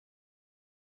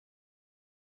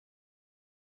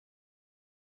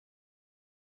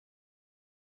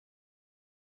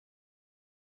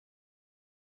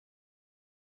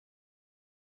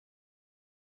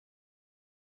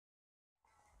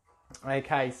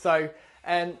Okay, so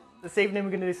this evening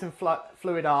we're going to do some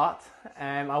fluid art.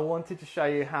 I wanted to show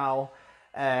you how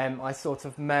I sort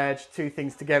of merged two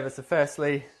things together. So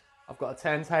firstly, I've got a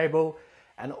turntable,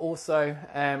 and also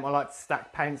I like to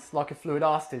stack paints like a fluid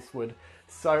artist would.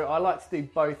 So I like to do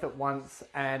both at once,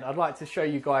 and I'd like to show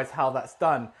you guys how that's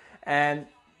done. And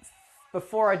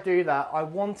before I do that, I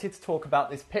wanted to talk about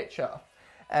this picture,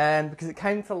 because it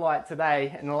came to light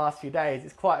today in the last few days.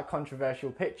 It's quite a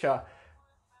controversial picture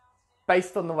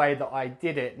based on the way that I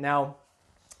did it. Now,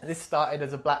 this started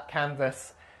as a black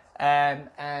canvas, and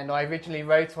I originally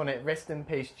wrote on it, "Rest in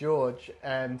peace, George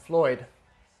Floyd."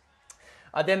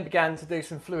 I then began to do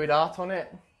some fluid art on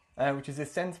it, which is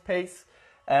this centerpiece,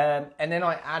 and then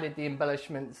I added the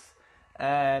embellishments.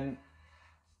 And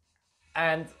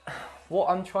what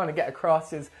I'm trying to get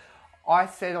across is, I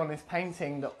said on this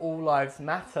painting that all lives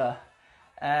matter,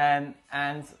 and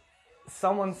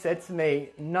someone said to me,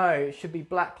 no, it should be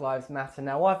Black Lives Matter.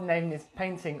 Now, I've named this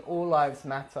painting All Lives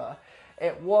Matter.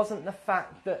 It wasn't the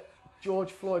fact that George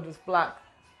Floyd was black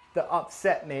that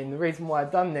upset me, and the reason why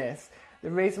I've done this. The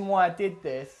reason why I did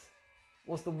this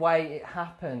was the way it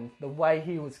happened. The way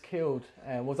he was killed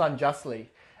was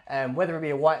unjustly. Whether it be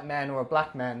a white man or a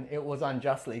black man, it was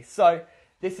unjustly. So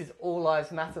this is All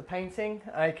Lives Matter painting,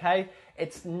 okay?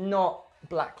 It's not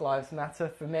Black Lives Matter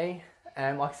for me.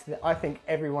 I think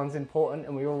everyone's important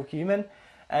and we're all human.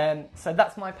 So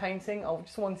that's my painting. I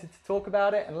just wanted to talk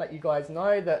about it and let you guys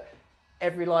know that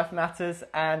every life matters,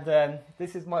 and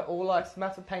this is my All Lives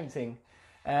Matter painting.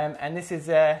 And this is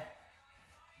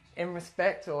in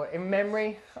respect or in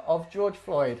memory of George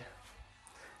Floyd.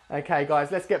 Okay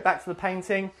guys, let's get back to the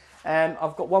painting.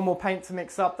 I've got one more paint to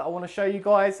mix up that I want to show you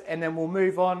guys, and then we'll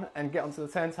move on and get onto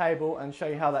the turntable and show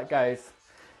you how that goes.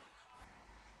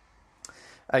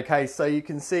 Okay, so you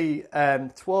can see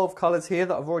 12 colours here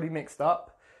that I've already mixed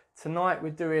up. Tonight we're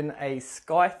doing a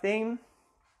sky theme.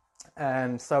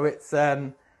 So it's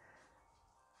we're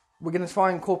going to try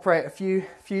and incorporate a few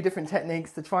different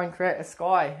techniques to try and create a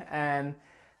sky.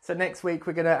 So next week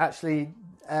we're going to actually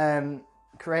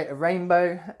create a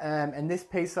rainbow, and this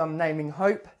piece I'm naming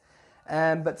Hope.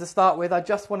 But to start with, I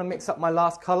just want to mix up my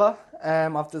last colour.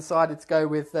 I've decided to go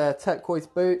with Turquoise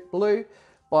Blue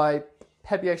by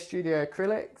Pebeo Studio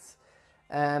Acrylics.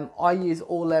 I use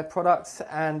all their products,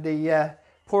 and the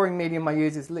pouring medium I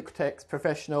use is Liquitex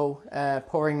Professional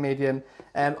pouring medium.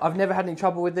 I've never had any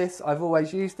trouble with this. I've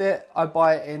always used it. I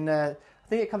buy it in, I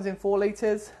think it comes in 4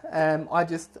 litres. I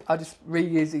just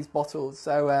reuse these bottles.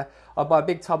 So I buy a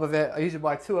big tub of it. I usually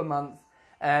buy 2 a month,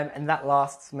 and that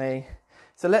lasts me.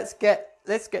 So let's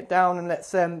get down and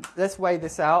let's weigh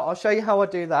this out. I'll show you how I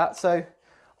do that. So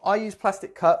I use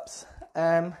plastic cups.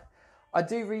 I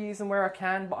do reuse them where I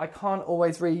can, but I can't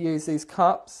always reuse these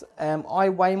cups. I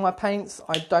weigh my paints.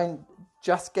 I don't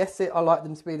just guess it. I like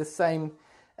them to be the same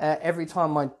every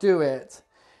time I do it.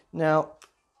 Now,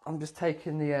 I'm just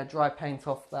taking the dry paint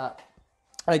off that.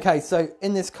 Okay, so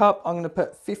in this cup, I'm going to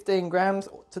put 15 grams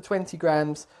to 20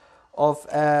 grams of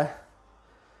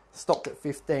stocked at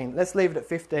 15. Let's leave it at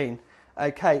 15.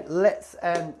 Okay, let's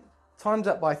times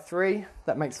that by 3.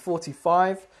 That makes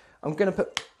 45. I'm going to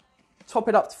top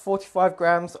it up to 45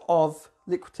 grams of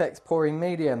Liquitex pouring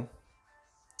medium.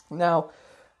 Now,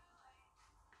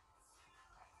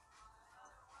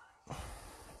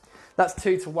 that's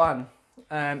 2 to 1,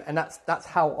 and that's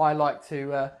how I like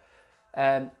to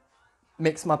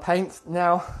mix my paints.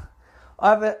 Now, I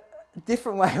have a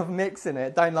different way of mixing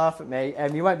it. Don't laugh at me,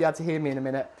 you won't be able to hear me in a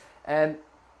minute.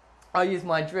 I use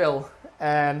my drill,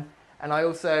 and I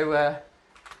also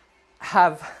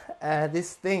have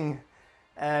this thing.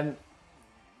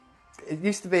 It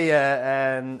used to be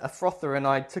a frother, and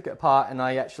I took it apart, and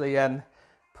I actually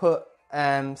put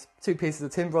 2 pieces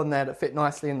of timber on there that fit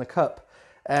nicely in the cup.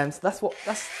 So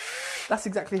that's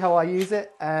exactly how I use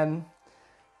it.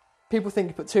 People think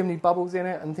you put too many bubbles in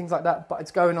it and things like that, but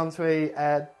it's going onto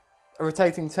a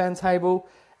rotating turntable,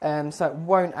 so it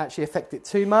won't actually affect it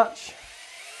too much.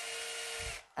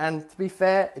 And to be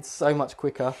fair, it's so much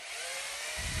quicker.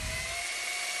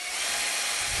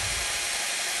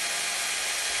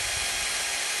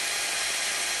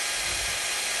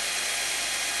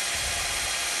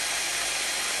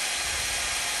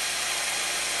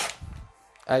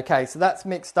 Okay, so that's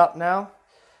mixed up now.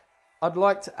 I'd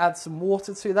like to add some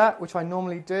water to that, which I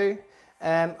normally do.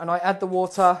 And I add the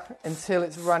water until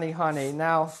it's runny honey.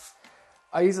 Now,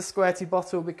 I use a squirty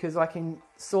bottle because I can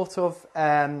sort of,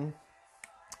 I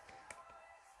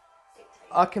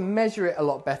can measure it a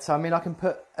lot better. I mean, I can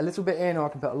put a little bit in or I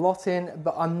can put a lot in,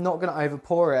 but I'm not going to over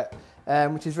pour it,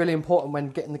 which is really important when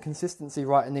getting the consistency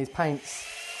right in these paints.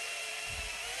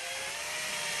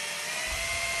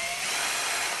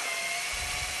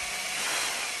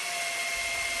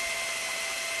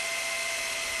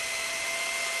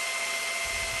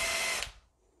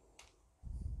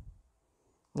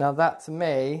 Now that to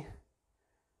me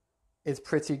is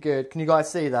pretty good. Can you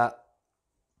guys see that?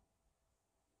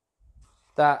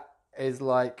 That is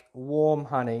like warm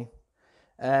honey.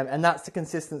 And that's the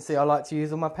consistency I like to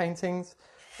use on my paintings.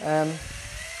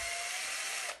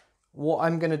 What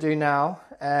I'm going to do now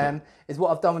is what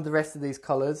I've done with the rest of these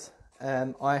colours.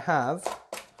 I have,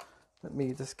 let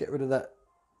me just get rid of that,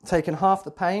 taken half the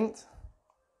paint,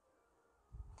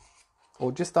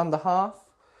 or just under half.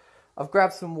 I've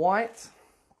grabbed some white.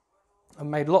 I've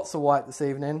made lots of white this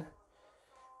evening.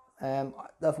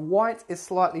 The white is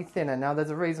slightly thinner. Now there's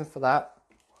a reason for that.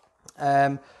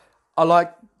 I'd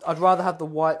rather have the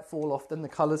white fall off than the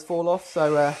colours fall off,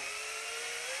 so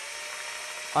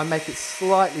I make it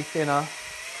slightly thinner.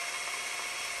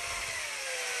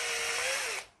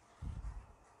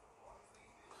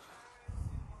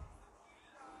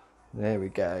 There we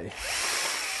go.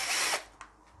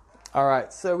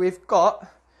 Alright, so we've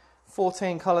got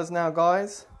 14 colours now,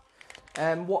 guys.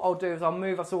 And what I'll do is I'll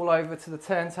move us all over to the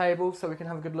turntable so we can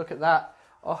have a good look at that.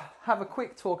 I'll have a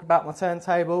quick talk about my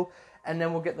turntable, and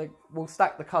then we'll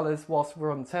stack the colours whilst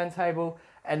we're on the turntable,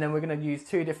 and then we're going to use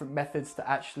two different methods to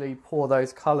actually pour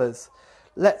those colours.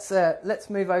 Let's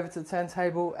move over to the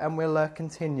turntable and we'll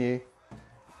continue.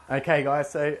 Okay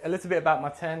guys, so a little bit about my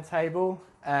turntable.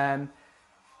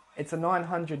 It's a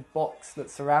 900 box that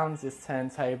surrounds this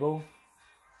turntable.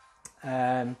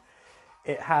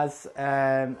 It has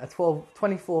a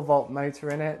 24 volt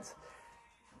motor in it.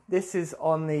 This is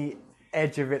on the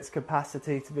edge of its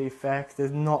capacity, to be fair, because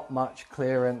there's not much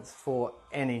clearance for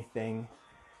anything.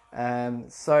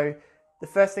 So the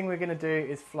first thing we're going to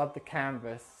do is flood the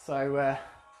canvas. So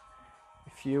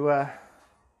if you I'm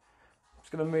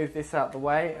just going to move this out the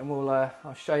way, and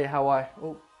I'll show you how I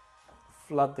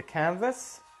flood the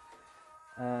canvas.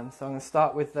 So I'm going to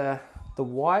start with the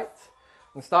white.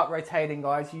 I'm going to start rotating,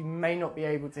 guys. You may not be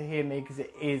able to hear me because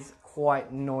it is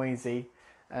quite noisy.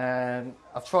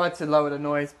 I've tried to lower the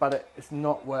noise, but it's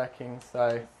not working,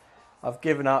 so I've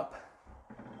given up.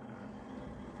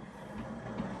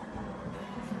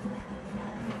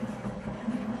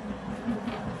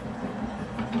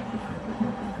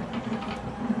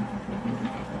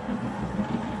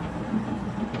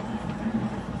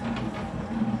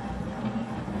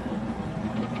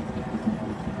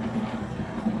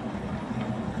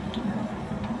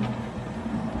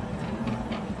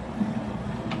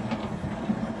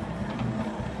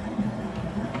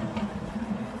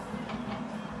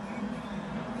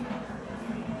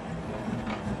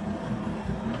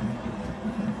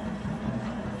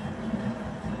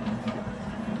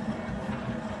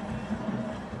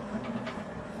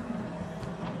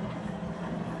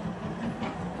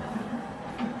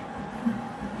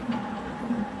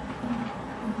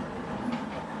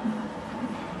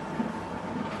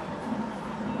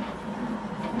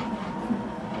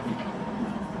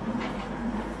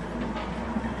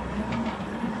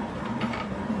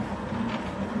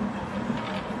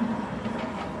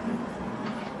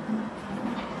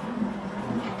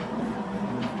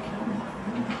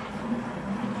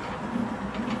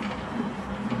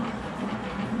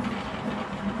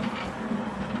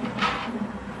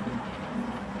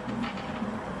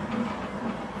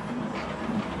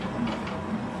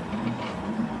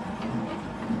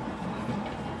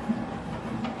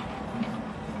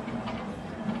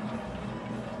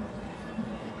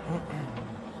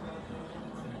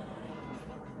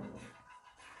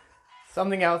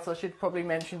 Something else I should probably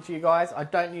mention to you guys, I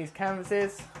don't use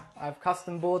canvases. I have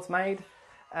custom boards made.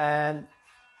 And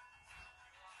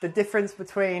the difference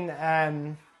between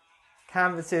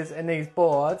canvases and these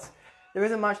boards, there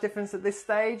isn't much difference at this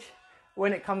stage.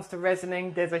 When it comes to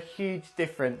resining, there's a huge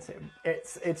difference.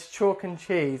 It's chalk and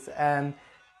cheese. It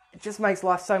just makes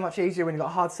life so much easier when you've got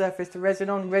a hard surface to resin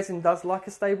on. Resin does like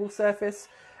a stable surface.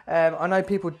 I know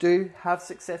people do have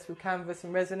success with canvas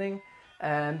and resining.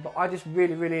 But I just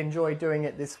really enjoy doing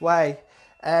it this way.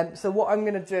 So what I'm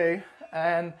going to do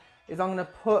is I'm going to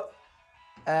put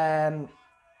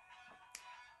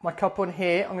my cup on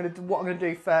here. What I'm going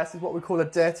to do first is what we call a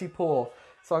dirty pour.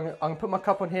 So I'm going to put my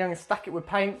cup on here, I'm going to stack it with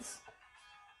paints,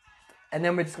 and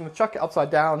then we're just going to chuck it upside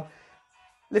down,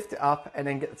 lift it up, and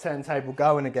then get the turntable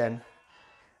going again.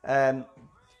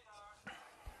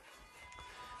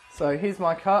 So here's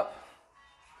my cup.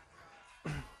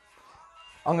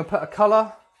 I'm going to put a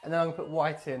colour, and then I'm going to put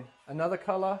white in. Another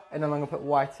colour, and then I'm going to put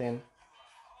white in.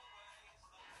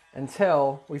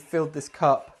 Until we've filled this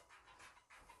cup.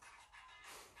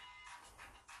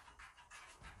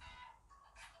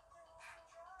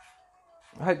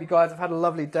 I hope you guys have had a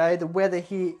lovely day. The weather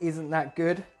here isn't that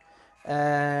good.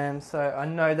 So I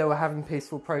know they were having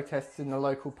peaceful protests in the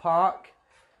local park.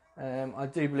 I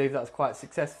do believe that's quite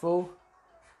successful.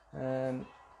 And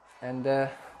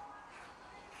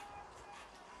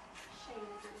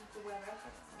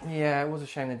yeah, it was a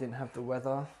shame they didn't have the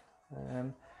weather.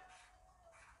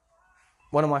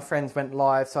 One of my friends went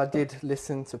live, so I did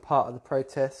listen to part of the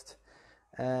protest.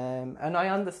 And I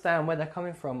understand where they're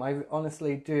coming from. I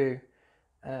honestly do.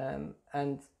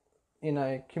 And, you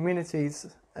know, communities,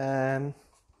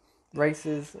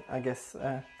 races, I guess,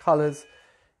 colours,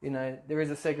 you know, there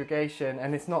is a segregation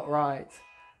and it's not right.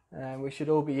 We should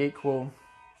all be equal.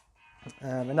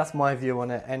 And that's my view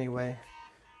on it anyway.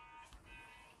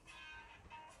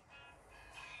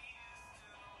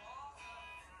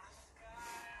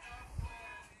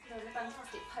 There was a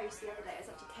fantastic post the other day. It was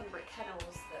actually Kenbrook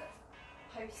Kennels that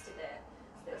posted it.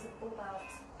 It was all about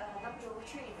Labrador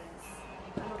retrievers.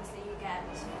 And obviously you get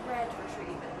red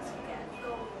retrievers, you get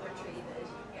golden retrievers,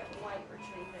 you get white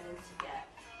retrievers, you get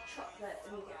chocolate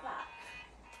and you get black.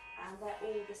 And they're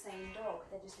all the same dog,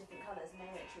 they're just different colours and they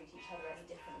don't treat each other any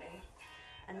differently.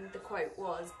 And the quote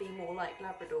was, "Be more like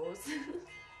Labradors."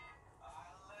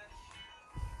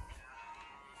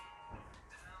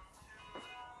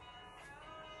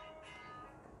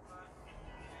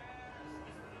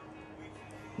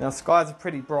 Now skies are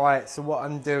pretty bright, so what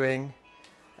I'm doing,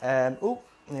 oh,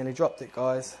 nearly dropped it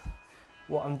guys.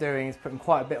 What I'm doing is putting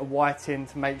quite a bit of white in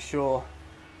to make sure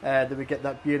that we get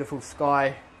that beautiful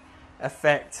sky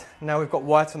effect. Now we've got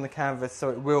white on the canvas, so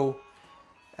it will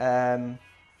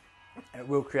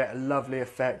create a lovely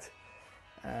effect.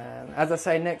 As I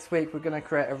say, next week we're going to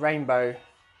create a rainbow,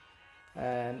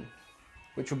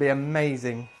 which will be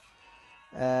amazing.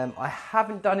 I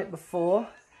haven't done it before.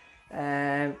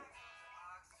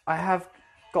 I have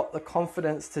got the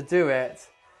confidence to do it,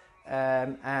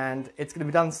 and it's going to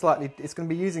be done slightly, it's going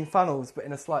to be using funnels but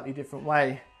in a slightly different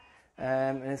way,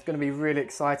 and it's going to be really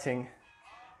exciting.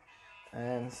 So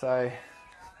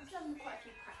I've done quite a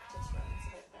few practice runs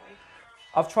of it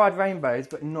though. I've tried rainbows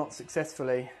but not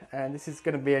successfully, and this is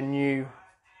going to be a new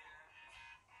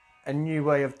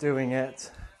way of doing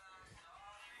it.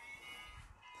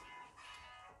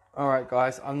 Alright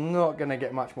guys, I'm not going to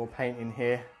get much more paint in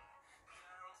here.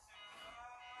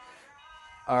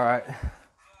 Alright,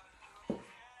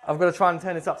 I've got to try and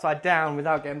turn this upside down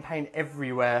without getting paint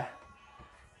everywhere.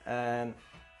 You're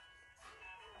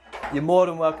more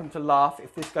than welcome to laugh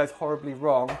if this goes horribly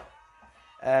wrong,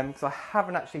 because I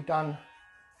haven't actually done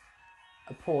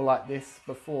a pour like this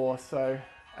before, so,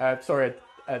 sorry,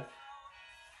 what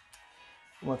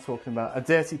am I talking about? A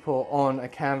dirty pour on a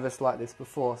canvas like this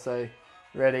before, so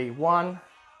ready, 1,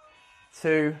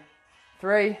 2,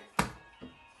 3.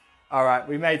 Alright,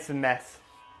 we made some mess.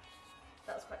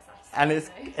 That was quite satisfying.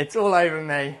 And it's all over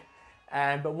me.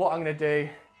 But what I'm going to do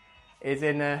is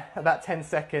in about 10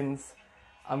 seconds,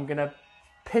 I'm going to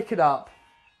pick it up.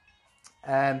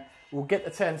 We'll get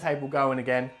the turntable going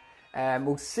again.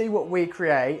 We'll see what we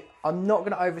create. I'm not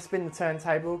going to overspin the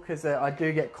turntable because I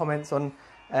do get comments on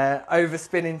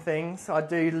overspinning things. I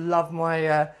do love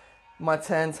my my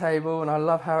turntable and I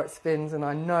love how it spins, and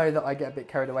I know that I get a bit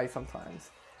carried away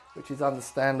sometimes, which is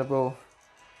understandable.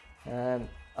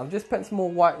 I'm just putting some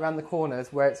more white around the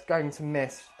corners where it's going to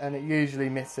miss, and it usually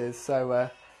misses, so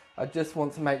I just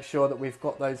want to make sure that we've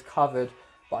got those covered,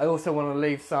 but I also want to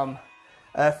leave some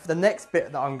for the next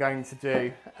bit that I'm going to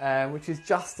do, which is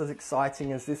just as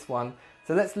exciting as this one.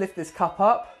 So let's lift this cup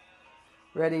up.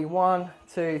 Ready, 1,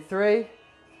 2, 3.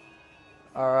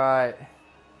 Alright,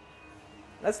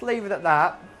 let's leave it at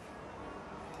that,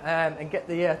 and get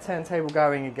the turntable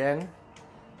going again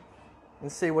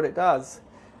and see what it does.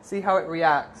 See how it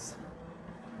reacts.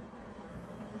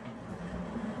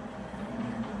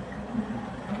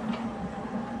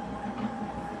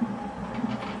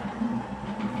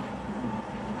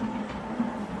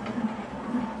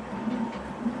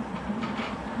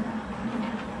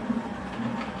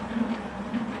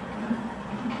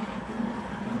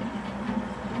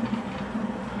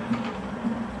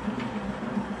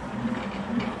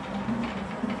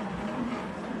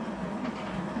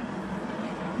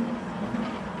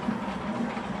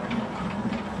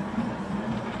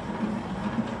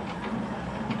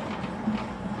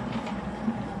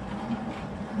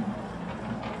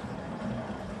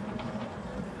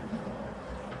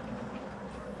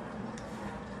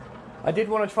 I did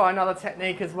want to try another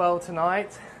technique as well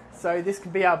tonight. So this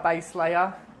could be our base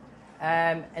layer,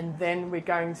 and then we're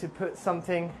going to put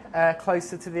something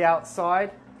closer to the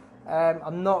outside.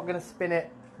 I'm not going to spin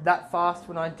it that fast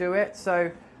when I do it,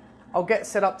 so I'll get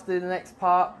set up to do the next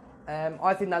part.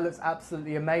 I think that looks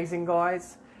absolutely amazing,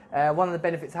 guys. One of the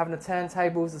benefits of having a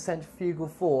turntable is the centrifugal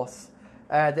force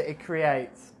that it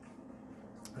creates.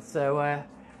 So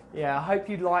Yeah, I hope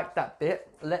you liked that bit.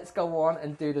 Let's go on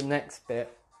and do the next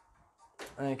bit.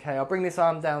 Okay, I'll bring this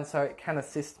arm down so it can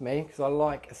assist me because I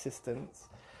like assistance.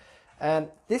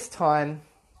 This time,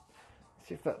 let's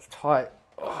see if that's tight.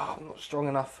 Oh, I'm not strong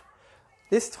enough.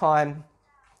 This time,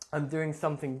 I'm doing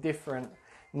something different.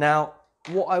 Now,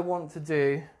 what I want to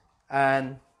do,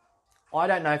 and I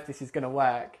don't know if this is going to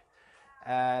work,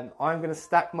 I'm going to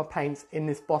stack my paints in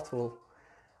this bottle.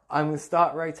 I'm going to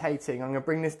start rotating. I'm going to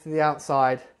bring this to the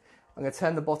outside. I'm going to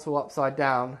turn the bottle upside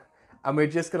down, and we're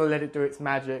just going to let it do its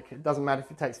magic. It doesn't matter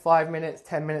if it takes 5 minutes,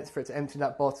 10 minutes for it to empty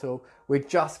that bottle. We're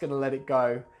just going to let it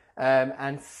go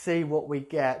and see what we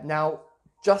get. Now,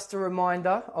 just a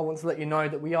reminder, I want to let you know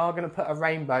that we are going to put a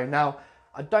rainbow. Now,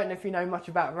 I don't know if you know much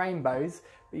about rainbows,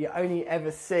 but you only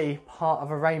ever see part of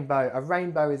a rainbow. A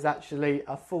rainbow is actually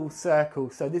a full circle.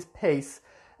 So this piece,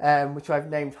 which I've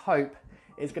named Hope,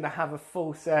 is going to have a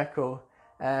full circle.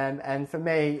 And for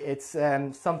me, it's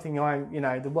something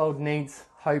the world needs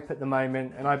hope at the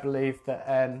moment. And I believe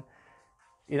that,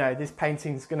 this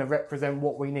painting is going to represent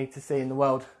what we need to see in the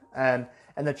world and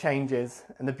the changes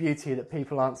and the beauty that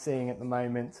people aren't seeing at the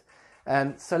moment.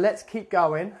 So let's keep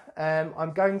going.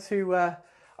 I'm going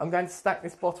to stack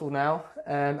this bottle now,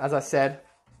 as I said,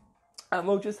 and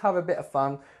we'll just have a bit of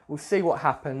fun. We'll see what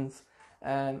happens,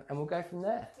 and we'll go from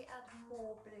there. We add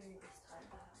more blue this time,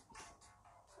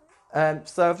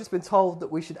 perhaps. So I've just been told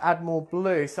that we should add more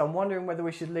blue. So I'm wondering whether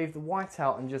we should leave the white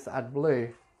out and just add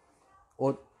blue,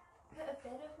 or Put a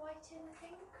bit of white in, I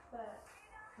think, but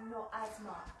not as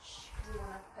much. We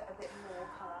want to put a bit more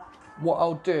colour. what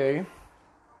I'll do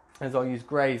is I'll use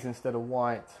greys instead of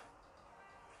white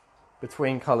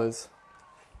between colours,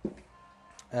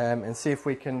 and see if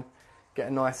we can get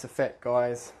a nice effect,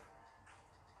 guys.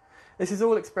 This is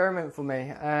all experiment for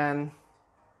me, and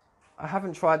I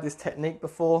haven't tried this technique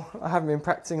before. I haven't been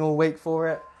practicing all week for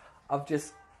it. I've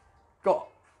just got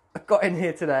in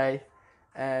here today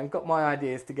and got my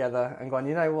ideas together and gone,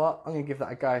 you know what, I'm going to give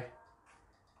that a go.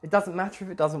 It doesn't matter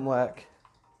if it doesn't work.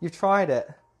 You've tried it.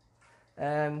 Great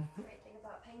thing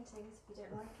about paintings, if you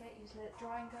don't like it, you just let it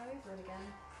dry and go over it again.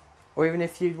 Or even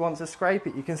if you want to scrape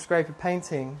it, you can scrape a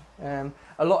painting. A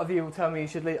lot of you will tell me I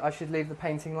should leave the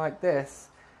painting like this,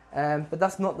 but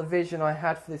that's not the vision I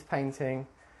had for this painting.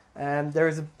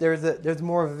 There's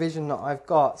more of a vision that I've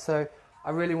got, so I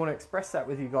really want to express that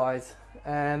with you guys.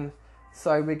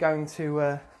 So we're going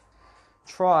to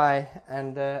try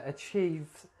and achieve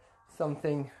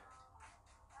something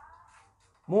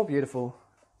more beautiful.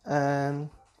 Can't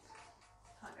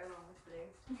go wrong with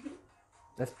blue.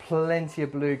 There's plenty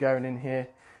of blue going in here.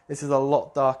 This is a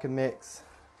lot darker mix.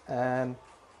 Let's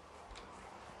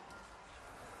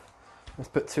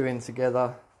put two in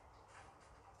together.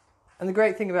 And the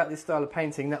great thing about this style of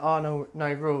painting, there are no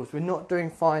rules. We're not doing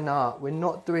fine art. We're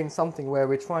not doing something where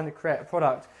we're trying to create a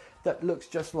product that looks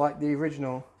just like the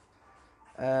original.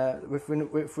 If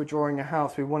we're drawing a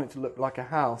house, we want it to look like a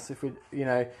house. If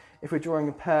we're drawing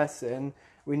a person,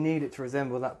 we need it to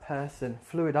resemble that person.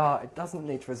 Fluid art, it doesn't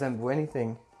need to resemble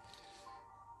anything.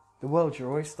 The world's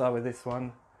your oyster with this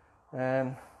one.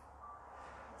 So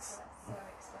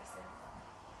expressive.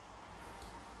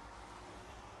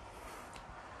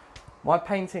 My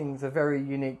paintings are very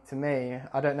unique to me.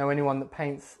 I don't know anyone that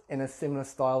paints in a similar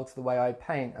style to the way I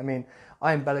paint. I mean,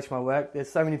 I embellish my work.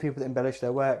 There's so many people that embellish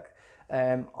their work.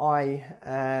 I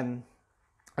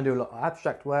do a lot of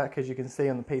abstract work, as you can see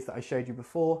on the piece that I showed you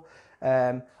before.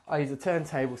 I use a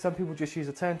turntable. Some people just use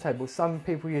a turntable. Some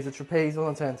people use a trapeze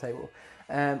on a turntable.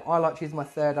 I like to use my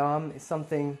third arm. It's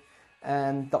something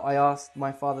that I asked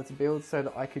my father to build so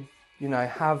that I could,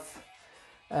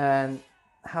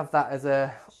 have that as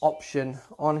a option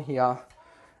on here.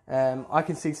 I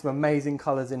can see some amazing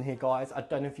colours in here, guys. I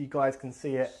don't know if you guys can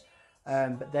see it,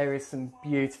 but there is some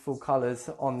beautiful colours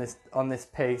on this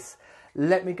piece.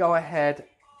 Let me go ahead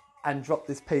and drop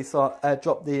this piece on,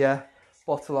 drop the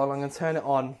bottle on. I'm going to turn it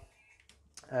on,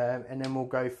 and then we'll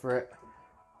go for it.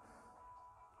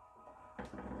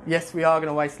 Yes, we are going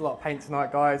to waste a lot of paint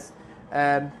tonight, guys,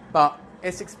 but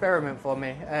it's experiment for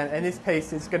me. And this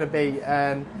piece is going to be,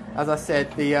 as I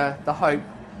said, the Hope.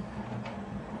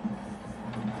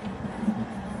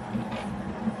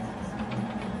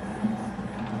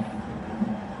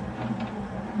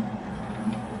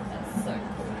 That's so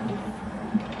cool.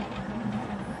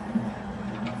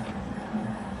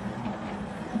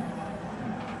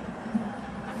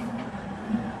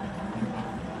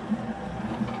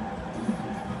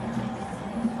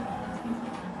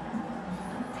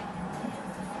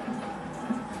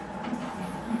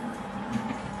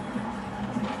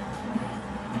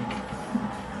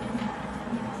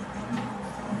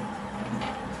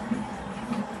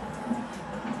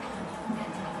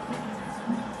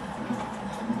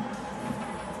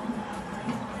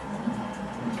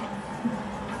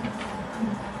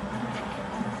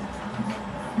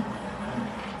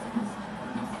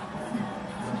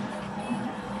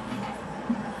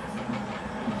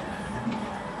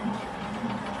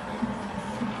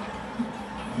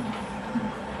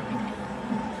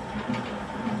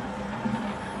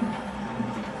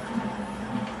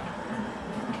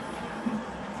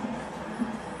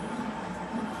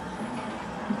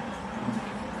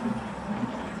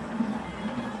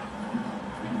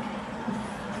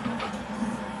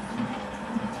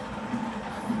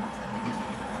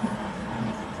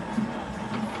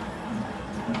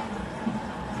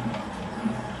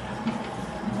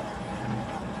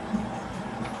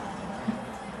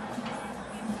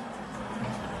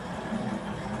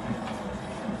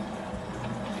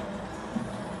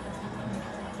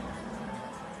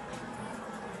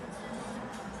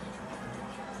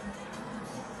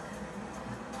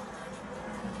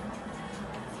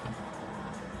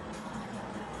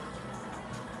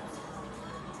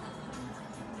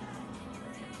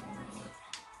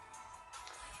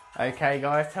 Okay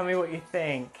guys, tell me what you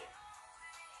think.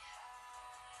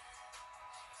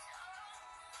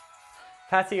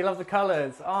 Patty, you love the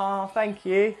colours. Oh, thank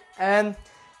you.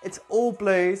 It's all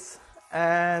blues.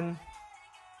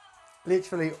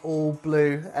 Literally all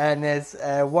blue. And there's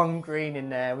one green in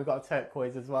there. We've got a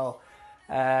turquoise as well.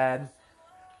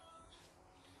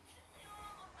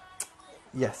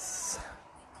 Yes.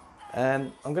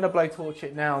 I'm going to blowtorch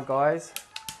it now, guys.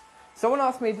 Someone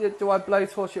asked me, do I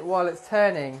blowtorch it while it's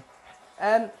turning?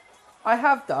 I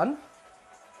have done.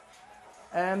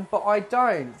 But I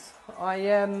don't.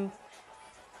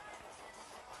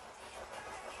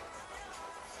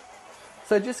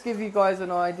 So just give you guys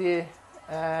an idea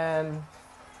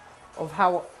of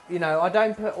how, you know, I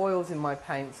don't put oils in my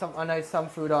paint. I know some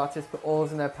food artists put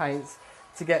oils in their paints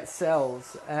to get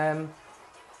cells.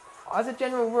 As a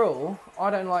general rule, I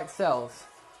don't like cells.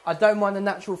 I don't mind the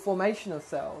natural formation of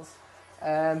cells,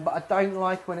 but I don't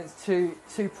like when it's too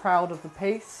proud of the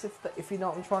piece, if you know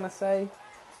what I'm trying to say.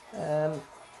 Almost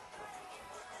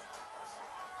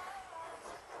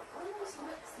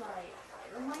looks like,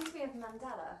 it reminds me of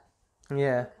mandala.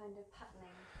 Yeah. Kind of patterning.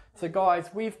 So guys,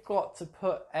 we've got to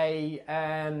put a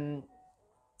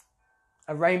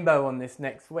rainbow on this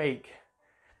next week,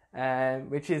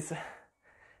 which is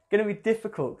going to be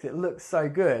difficult because it looks so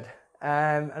good,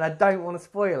 and I don't want to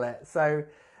spoil it. So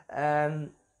I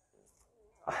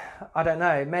don't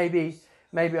know. Maybe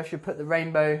I should put the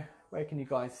rainbow. Where can you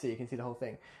guys see? You can see the whole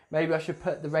thing. Maybe I should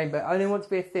put the rainbow. I only want it to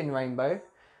be a thin rainbow.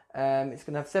 It's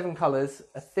going to have 7 colours.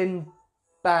 A thin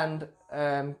band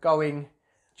going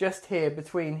just here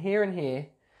between here and here,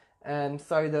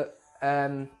 so that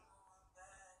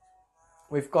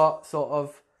we've got sort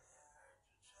of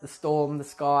the storm, the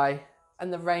sky,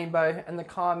 and the rainbow and the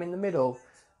calm in the middle.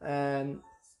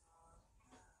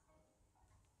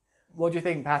 What do you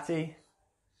think, Patty?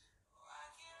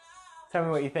 Tell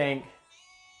me what you think.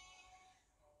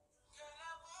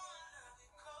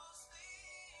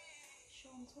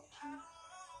 Sean's watching.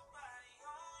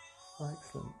 Oh,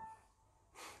 excellent.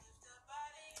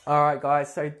 Alright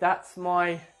guys, so that's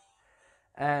my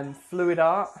fluid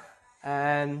art.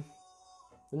 The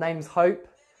name's Hope.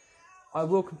 I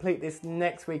will complete this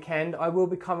next weekend. I will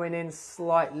be coming in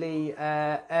slightly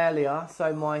earlier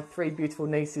so my 3 beautiful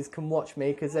nieces can watch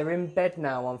me because they're in bed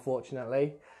now,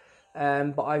 unfortunately.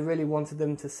 But I really wanted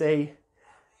them to see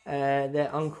their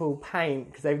uncle paint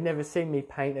because they've never seen me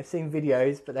paint. They've seen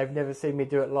videos, but they've never seen me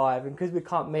do it live. And because we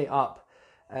can't meet up,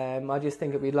 I just think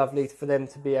it'd be lovely for them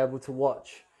to be able to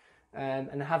watch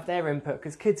and have their input,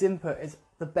 because kids' input is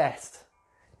the best.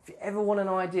 If you ever want an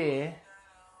idea,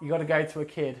 you got to go to a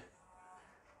kid.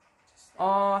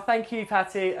 Oh, thank you,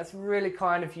 Patty. That's really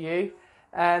kind of you.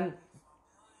 As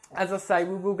I say,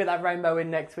 we will get that rainbow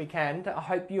in next weekend. I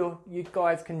hope you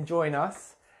guys can join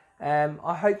us.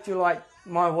 I hope you like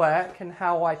my work and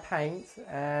how I paint.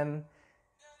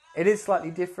 It is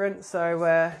slightly different,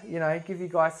 so you know, give you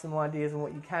guys some ideas on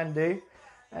what you can do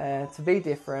to be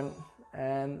different.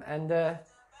 And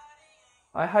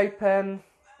I hope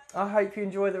you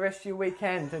enjoy the rest of your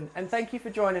weekend. And thank you for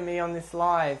joining me on this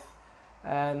live.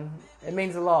 It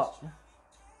means a lot.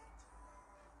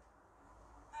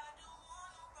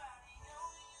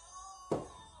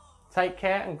 Take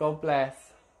care and God bless.